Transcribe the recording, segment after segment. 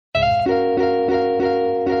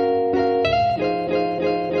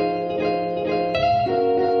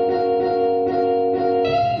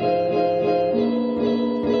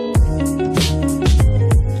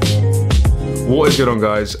What is going on,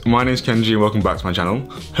 guys? My name is Kenji and welcome back to my channel.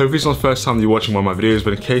 Hopefully it's not the first time you're watching one of my videos,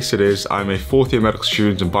 but in case it is, I'm a 4th year medical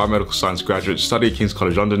student and biomedical science graduate studying at King's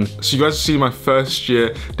College London. So you guys have seen my first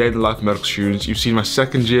year day in the life of medical students, you've seen my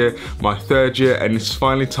 2nd year, my 3rd year, and it's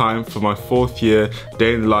finally time for my 4th year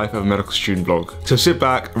day in the life of a medical student vlog. So sit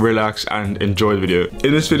back, relax, and enjoy the video.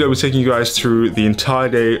 In this video, I'll be taking you guys through the entire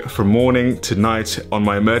day from morning to night on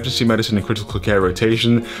my emergency medicine and critical care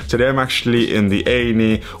rotation. Today I'm actually in the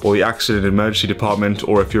A&E or the accident emergency department,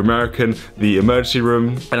 or if you're American, the emergency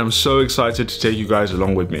room, and I'm so excited to take you guys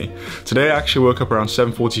along with me. Today I actually woke up around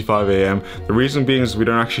 7:45 a.m. The reason being is we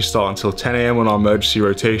don't actually start until 10 a.m. on our emergency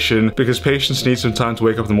rotation because patients need some time to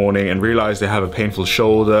wake up in the morning and realize they have a painful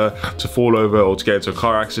shoulder, to fall over, or to get into a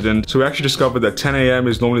car accident. So we actually discovered that 10 a.m.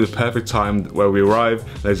 is normally the perfect time where we arrive.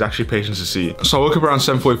 There's actually patients to see. So I woke up around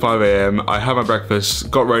 7:45 a.m. I had my breakfast,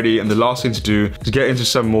 got ready, and the last thing to do is get into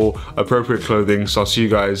some more appropriate clothing. So I'll see you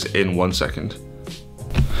guys in 1 second.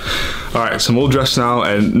 Alright, so I'm all dressed now,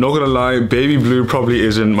 and not gonna lie, baby blue probably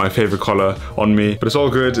isn't my favorite color on me, but it's all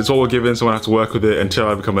good, it's all given, so I'm gonna have to work with it until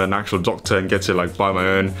I become an actual doctor and get to like buy my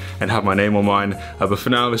own and have my name on mine. But for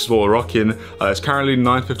now, this is what we're rocking. It's currently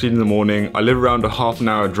 9:15 in the morning. I live around a half an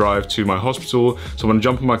hour drive to my hospital, so I'm gonna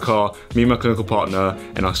jump in my car, meet my clinical partner,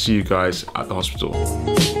 and I'll see you guys at the hospital.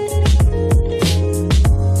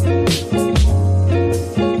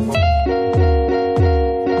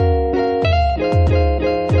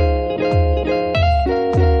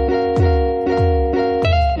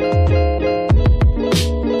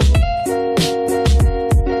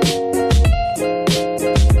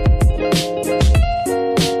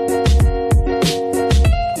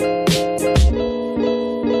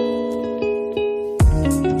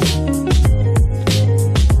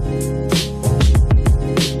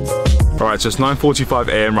 Alright, so it's 9:45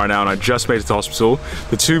 a.m. right now and I just made it to the hospital.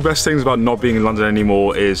 The two best things about not being in London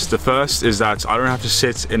anymore is, the first is that I don't have to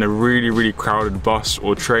sit in a really crowded bus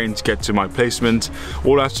or train to get to my placement.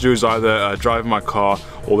 All I have to do is either drive in my car,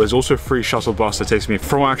 or there's also a free shuttle bus that takes me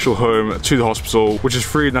from my actual home to the hospital, which is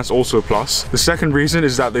free, and that's also a plus. The second reason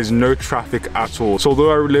is that there's no traffic at all. So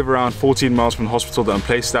although I live around 14 miles from the hospital that I'm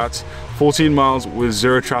placed at, 14 miles with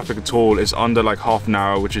zero traffic at all is under like half an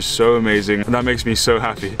hour, which is so amazing, and that makes me so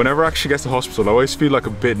happy. Whenever I actually get to the hospital, I always feel like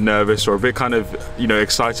a bit nervous or a bit kind of, you know,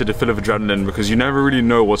 excited to fill of adrenaline, because you never really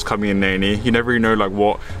know what's coming in A&E. You never really know like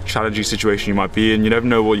what challenging situation you might be in. You never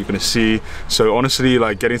know what you're gonna see. So honestly,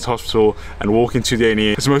 like getting to the hospital and walking to the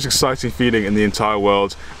A&E, it's the most exciting feeling in the entire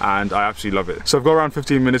world, and I absolutely love it. So I've got around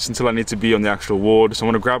 15 minutes until I need to be on the actual ward. So I'm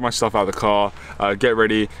gonna grab my stuff out of the car, get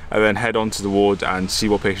ready, and then head on to the ward and see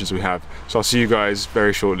what patients we have. So I'll see you guys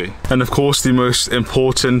very shortly. And of course, the most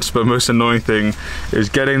important but most annoying thing is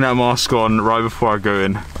getting that mask on right before I go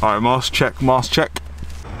in. All right, mask check, mask check.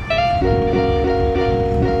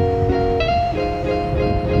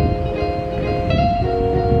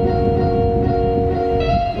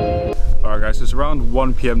 So it's around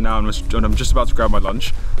 1 p.m. now and I'm just about to grab my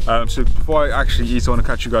lunch. So before I actually eat, I want to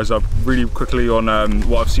catch you guys up really quickly on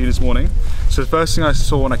what I've seen this morning. So the first thing I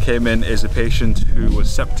saw when I came in is a patient who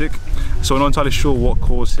was septic. So I'm not entirely sure what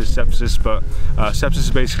caused his sepsis, but sepsis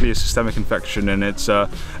is basically a systemic infection, and it's a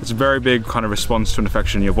very big kind of response to an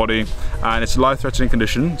infection in your body, and it's a life-threatening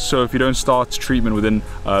condition. So if you don't start treatment within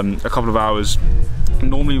a couple of hours,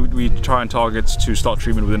 normally we try and target to start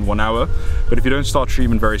treatment within 1 hour, but if you don't start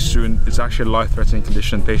treatment very soon, it's actually a life-threatening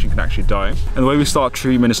condition. The patient can actually die. And the way we start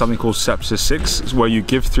treatment is something called sepsis 6, where you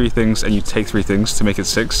give 3 things and you take 3 things to make it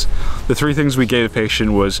 6. The 3 things we gave the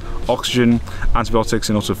patient was oxygen, antibiotics,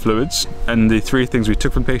 and also fluids. And the 3 things we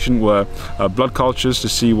took from the patient were blood cultures to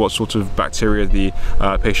see what sort of bacteria the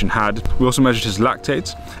patient had. We also measured his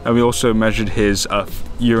lactate, and we also measured his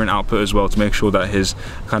urine output as well to make sure that his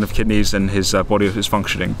kind of kidneys and his body is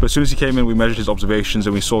functioning. But as soon as he came in, we measured his observations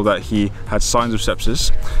and we saw that he had signs of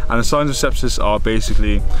sepsis. And the signs of sepsis are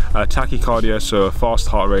basically tachycardia, so a fast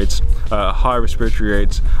heart rate, high respiratory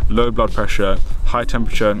rate, low blood pressure, high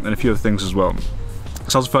temperature, and a few other things as well.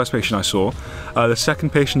 So that was the first patient I saw. The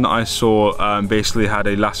second patient that I saw basically had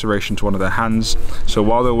a laceration to one of their hands. So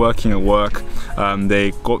while they're working at work,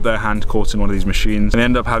 they got their hand caught in one of these machines and they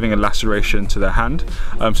ended up having a laceration to their hand.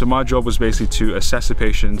 So my job was basically to assess the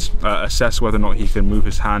patient, assess whether or not he can move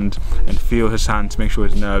his hand and feel his hand to make sure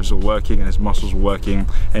his nerves are working and his muscles were working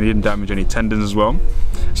and he didn't damage any tendons as well.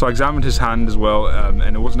 So I examined his hand as well,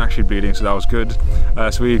 and it wasn't actually bleeding, so that was good.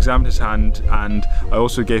 So we examined his hand, and I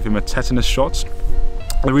also gave him a tetanus shot.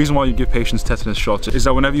 The reason why you give patients tetanus shots is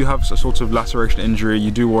that whenever you have a sort of laceration injury,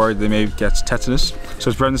 you do worry they may get tetanus.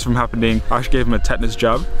 So to prevent this from happening, I actually gave him a tetanus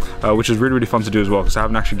jab, which is really, really fun to do as well, because I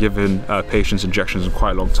haven't actually given patients injections in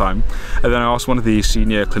quite a long time. And then I asked one of the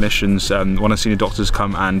senior clinicians, one of the senior doctors,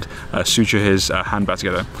 come and suture his hand back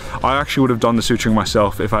together. I actually would have done the suturing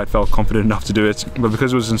myself if I had felt confident enough to do it, but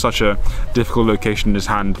because it was in such a difficult location in his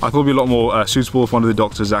hand, I thought it would be a lot more suitable if one of the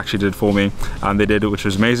doctors actually did it for me, and they did it, which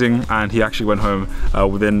was amazing. And he actually went home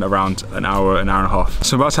within around an hour and a half.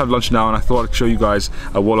 So I'm about to have lunch now, and I thought I'd show you guys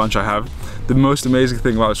what lunch I have. The most amazing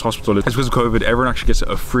thing about this hospital is because of COVID, everyone actually gets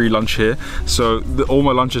a free lunch here. So all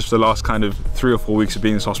my lunches for the last kind of 3 or 4 weeks of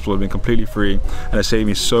being in this hospital have been completely free, and it saved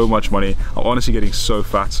me so much money. I'm honestly getting so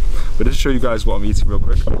fat. But just to show you guys what I'm eating real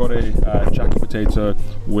quick, I've got a jacket potato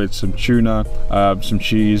with some tuna, some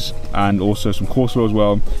cheese, and also some coleslaw as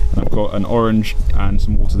well. And I've got an orange and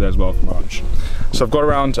some water there as well for my lunch. So I've got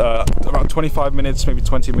around 25 minutes, maybe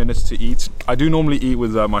 20 minutes to eat. I do normally eat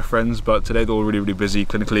with my friends, but today they're all really, really busy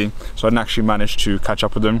clinically, so I didn't actually manage to catch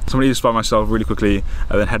up with them. So I'm gonna eat this by myself really quickly,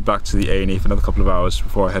 and then head back to the A&E for another couple of hours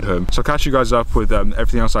before I head home. So I'll catch you guys up with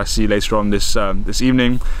everything else I see later on this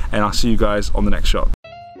evening, and I'll see you guys on the next shot.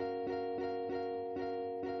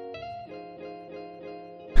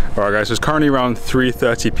 Alright guys, so it's currently around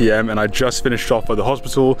 3:30 p.m. and I just finished off at the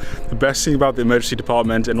hospital. The best thing about the emergency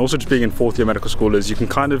department, and also just being in 4th year medical school, is you can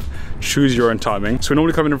kind of choose your own timing. So we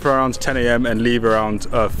normally come in for around 10 a.m. and leave around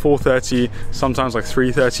 4:30, sometimes like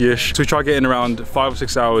 3:30ish. So we try to get in around 5 or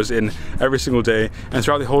 6 hours in every single day, and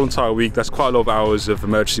throughout the whole entire week, that's quite a lot of hours of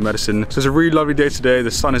emergency medicine. So it's a really lovely day today.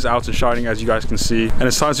 The sun is out and shining, as you guys can see, and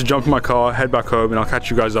it's time to jump in my car, head back home, and I'll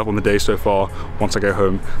catch you guys up on the day so far once I get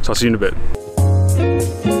home. So I'll see you in a bit.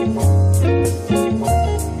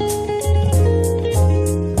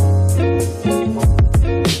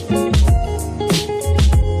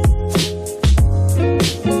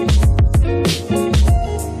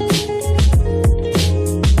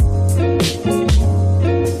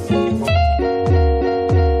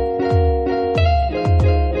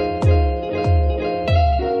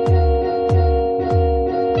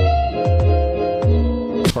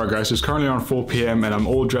 So it's currently around 4 p.m. and I'm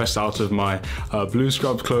all dressed out of my blue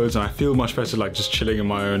scrubs clothes, and I feel much better like just chilling in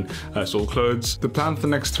my own sort of clothes. The plan for the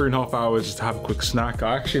next 3.5 hours is to have a quick snack.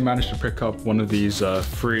 I actually managed to pick up one of these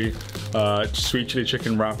free sweet chili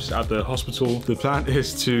chicken wraps at the hospital. The plan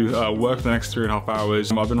is to work for the next 3.5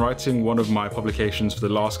 hours. I've been writing one of my publications for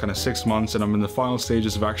the last kind of 6 months, and I'm in the final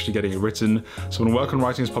stages of actually getting it written. So I'm gonna work on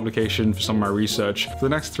writing this publication for some of my research for the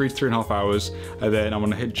next 3 to 3.5 hours, and then I'm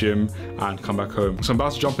gonna hit gym and come back home. So I'm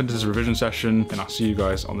about to jump into this revision session, and I'll see you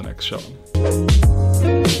guys on the next shot.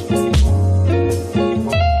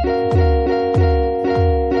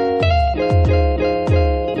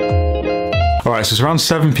 Alright, so it's around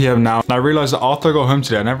 7 p.m. now, and I realized that after I got home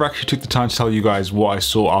today, I never actually took the time to tell you guys what I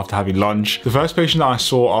saw after having lunch. The first patient that I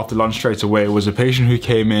saw after lunch straight away was a patient who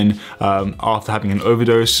came in after having an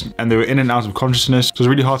overdose, and they were in and out of consciousness, so it was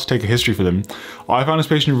really hard to take a history for them. I found this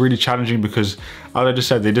patient really challenging because, as I just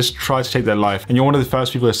said, they just tried to take their life, and you're one of the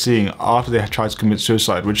first people they're seeing after they had tried to commit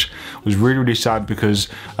suicide, which was really, really sad because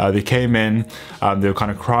they came in, they were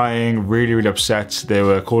kind of crying, really, really upset. They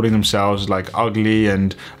were calling themselves like ugly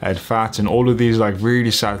and fat and all of these like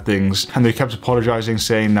really sad things, and they kept apologizing,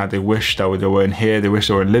 saying that they wish that they weren't here, they wish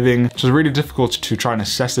they weren't living. So it's really difficult to try and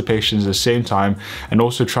assess the patients at the same time, and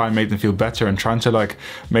also try and make them feel better, and trying to like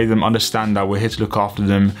make them understand that we're here to look after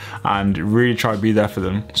them and really try to be there for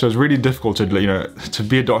them. So it's really difficult to, you know, to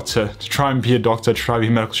be a doctor, to try and be a doctor, to try and be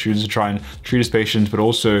a medical student, to try and treat his patients, but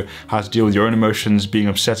also have to deal with your own emotions, being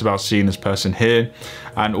upset about seeing this person here,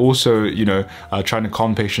 and also, you know, trying to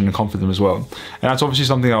calm the patient and comfort them as well. And that's obviously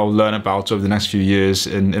something I'll learn about over the next few years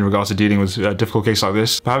in regards to dealing with a difficult case like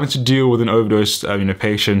this. But having to deal with an overdosed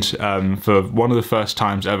patient for one of the first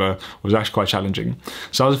times ever was actually quite challenging.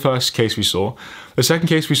 So that was the first case we saw. The second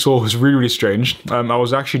case we saw was really, really strange. I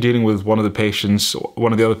was actually dealing with one of the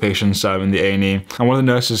other patients in the A&E, and one of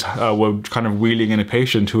the nurses were kind of wheeling in a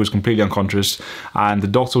patient who was completely unconscious, and the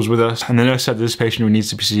doctor was with us, and the nurse said this patient needs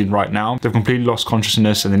to be seen right now. They've completely lost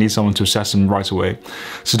consciousness and they need someone to assess them right away.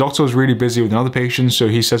 So the doctor was really busy with another patient, so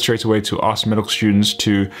he said straight away to us medical students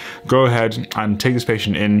to go ahead and take this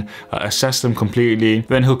patient in, assess them completely,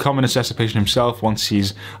 then he'll come and assess the patient himself once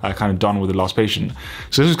he's kind of done with the last patient.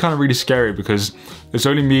 So this is kind of really scary because It's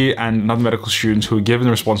only me and another medical student who are given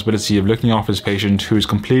the responsibility of looking after this patient who is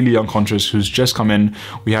completely unconscious, who's just come in.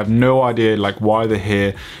 We have no idea like why they're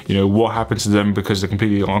here, you know, what happened to them because they're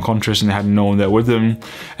completely unconscious and they had no one there with them.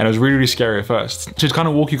 And it was really, really scary at first. So to kind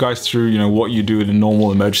of walk you guys through, you know, what you do in a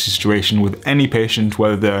normal emergency situation with any patient,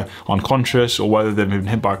 whether they're unconscious or whether they've been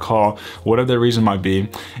hit by a car, whatever their reason might be,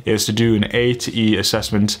 is to do an A to E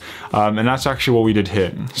assessment. And that's actually what we did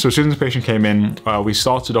here. So as soon as the patient came in, we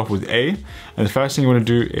started off with A, and the first thing you want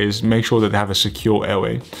to do is make sure that they have a secure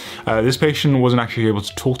airway. This patient wasn't actually able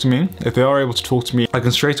to talk to me. If they are able to talk to me, I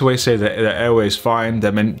can straight away say that their airway is fine.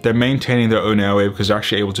 They're maintaining their own airway because they're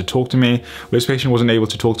actually able to talk to me. But this patient wasn't able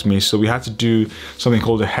to talk to me, so we had to do something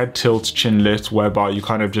called a head tilt chin lift, whereby you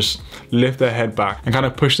kind of just lift their head back and kind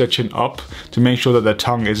of push their chin up to make sure that their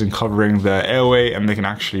tongue isn't covering their airway and they can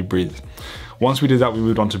actually breathe. Once we did that, we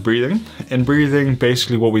moved on to breathing. In breathing,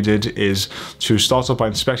 basically what we did is to start off by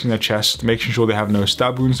inspecting their chest, making sure they have no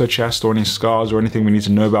stab wounds in their chest or any scars or anything we need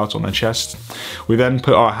to know about on their chest. We then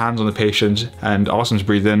put our hands on the patient and asked them to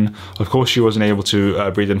breathe in. Of course, she wasn't able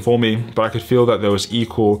to breathe in for me, but I could feel that there was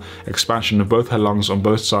equal expansion of both her lungs on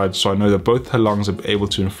both sides, so I know that both her lungs are able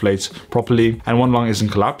to inflate properly and one lung isn't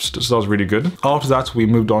collapsed, so that was really good. After that, we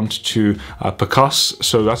moved on to percuss,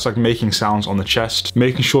 so that's like making sounds on the chest,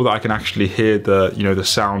 making sure that I can actually hear the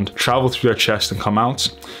sound travel through their chest and come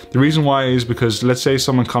out. The reason why is because let's say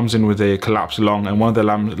someone comes in with a collapsed lung and one of their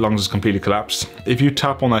lungs is completely collapsed. If you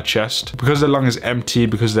tap on their chest, because their lung is empty,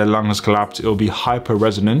 because their lung has collapsed, it will be hyper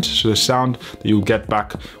resonant. So the sound that you'll get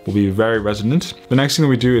back will be very resonant. The next thing that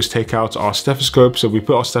we do is take out our stethoscope. So we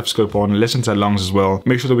put our stethoscope on, listen to their lungs as well,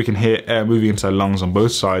 make sure that we can hear air moving into their lungs on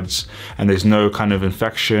both sides and there's no kind of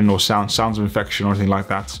infection or sounds of infection or anything like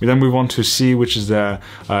that. We then move on to C, which is their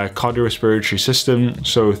cardiorespiratory system.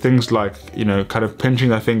 So things like, you know, kind of pinching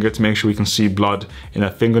their finger to make sure we can see blood in their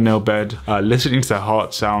fingernail bed, listening to their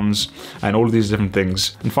heart sounds, and all of these different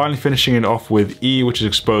things. And finally finishing it off with E, which is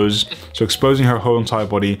expose. So exposing her whole entire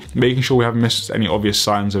body, making sure we haven't missed any obvious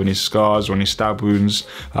signs of any scars or any stab wounds,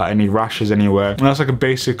 any rashes anywhere. And that's like a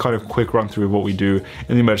basic kind of quick run through of what we do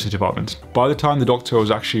in the emergency department. By the time the doctor was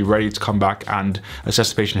actually ready to come back and assess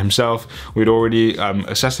the patient himself, we'd already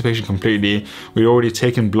assessed the patient completely. We'd already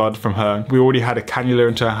taken blood from her. We already had a cannula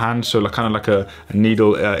into her hand, so kind of like a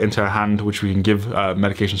needle into her hand, which we can give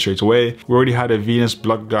medication straight away. We already had a venous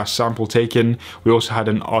blood gas sample taken. We also had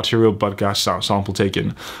an arterial blood gas sample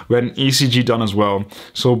taken. We had an ECG done as well.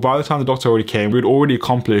 So by the time the doctor already came, we'd already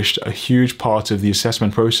accomplished a huge part of the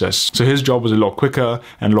assessment process. So his job was a lot quicker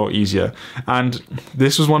and a lot easier. And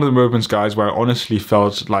this was one of the moments, guys, where I honestly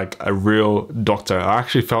felt like a real doctor. I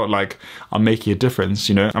actually felt like I'm making a difference,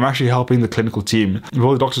 you know? I'm actually helping the clinical team.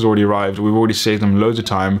 Before the doctor's already arrived, we've already saved them loads of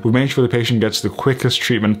time. We made sure the patient gets the quickest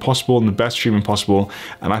treatment possible and the best treatment possible,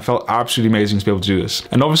 and I felt absolutely amazing to be able to do this.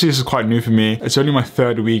 And obviously this is quite new for me. It's only my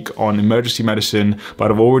third week on emergency medicine,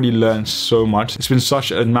 but I've already learned so much. It's been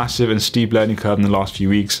such a massive and steep learning curve in the last few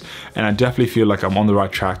weeks, and I definitely feel like I'm on the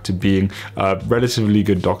right track to being a relatively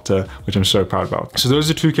good doctor, which I'm so proud about. So those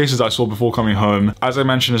are two cases I saw before coming home. As I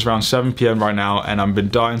mentioned, it's around 7 p.m. right now, and I've been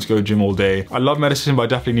dying to go to the gym all day. I love medicine, but I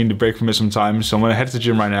definitely need a break from it sometimes, so I'm gonna head to the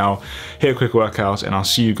gym right now, hit a quick workout, and I'll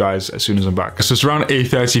see you guys as soon as I'm back. So it's around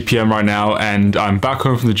 8:30 p.m. right now, and I'm back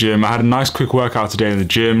home from the gym. I had a nice quick workout today in the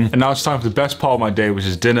gym, and now it's time for the best part of my day, which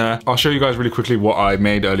is dinner. I'll show you guys really quickly what I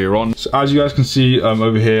made earlier on. So as you guys can see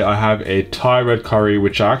over here, I have a Thai red curry,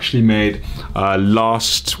 which I actually made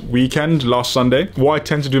last Sunday. What I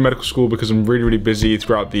tend to do in medical school, because I'm really busy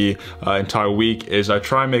throughout the entire week, is I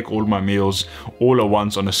try and make all of my meals all at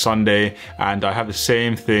once on a Sunday, and I have the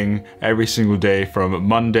same thing every single day from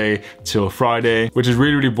Monday till Friday, which is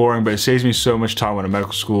really boring, but it saves me so much time when I'm in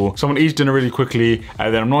medical school. So I'm gonna eat dinner really quickly,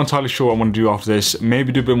 and then I'm not entirely sure what I'm gonna do after this.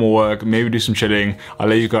 Maybe do a bit more work, maybe do some chilling. I'll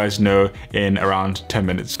let you guys know in around 10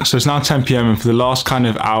 minutes. So it's now 10 p.m. and for the last kind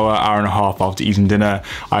of hour and a half after eating dinner,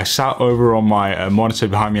 I sat over on my monitor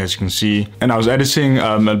behind me, as you can see, and I was editing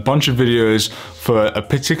a bunch of videos for a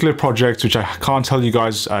particular project, which I can't tell you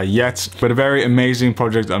guys yet, but a very amazing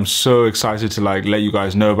project I'm so excited to let you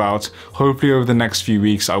guys know about. Hopefully over the next few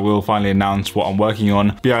weeks, I will finally announce what I'm working on.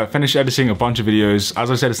 But yeah, I finished editing a bunch of videos. As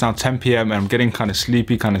I said, it's now 10 p.m. and I'm getting kind of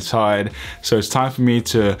sleepy, kind of tired. So it's time for me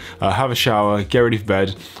to have a shower, get ready for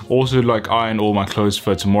bed. Also iron all my clothes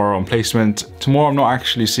for tomorrow on placement. Tomorrow I'm not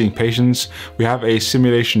actually seeing patients. We have a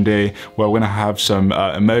simulation day where we're gonna have some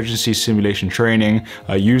emergency simulation training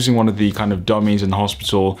using one of the kind of dummies in the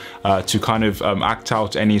hospital to kind of act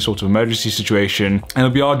out any sort of emergency situation. And it'll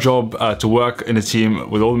be our job to work in a team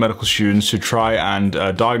with all the medical students to try and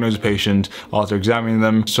diagnose diagnose a patient after examining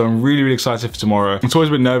them. So I'm really, really excited for tomorrow. It's always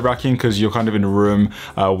a bit nerve-wracking because you're kind of in a room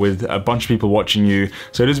with a bunch of people watching you.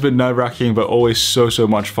 So it is a bit nerve-wracking, but always so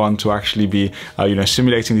much fun to actually be, you know,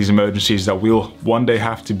 simulating these emergencies that we'll one day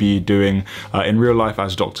have to be doing in real life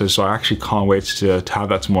as doctors. So I actually can't wait to have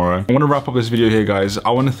that tomorrow. I want to wrap up this video here, guys.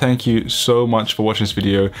 I want to thank you so much for watching this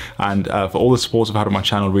video and for all the support I've had on my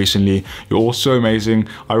channel recently. You're all so amazing.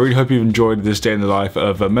 I really hope you've enjoyed this day in the life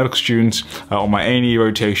of a medical student on my A&E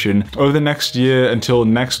rotation. Over the next year until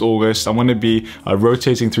next August, I'm going to be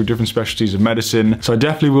rotating through different specialties of medicine. So I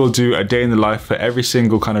definitely will do a day in the life for every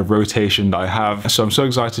single kind of rotation that I have. So I'm so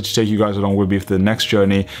excited to take you guys along with me for the next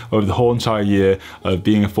journey over the whole entire year of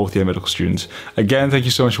being a fourth year medical student. Again, thank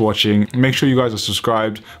you so much for watching. Make sure you guys are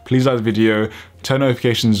subscribed. Please like the video, turn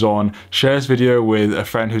notifications on, share this video with a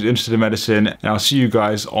friend who's interested in medicine, and I'll see you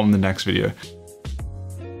guys on the next video.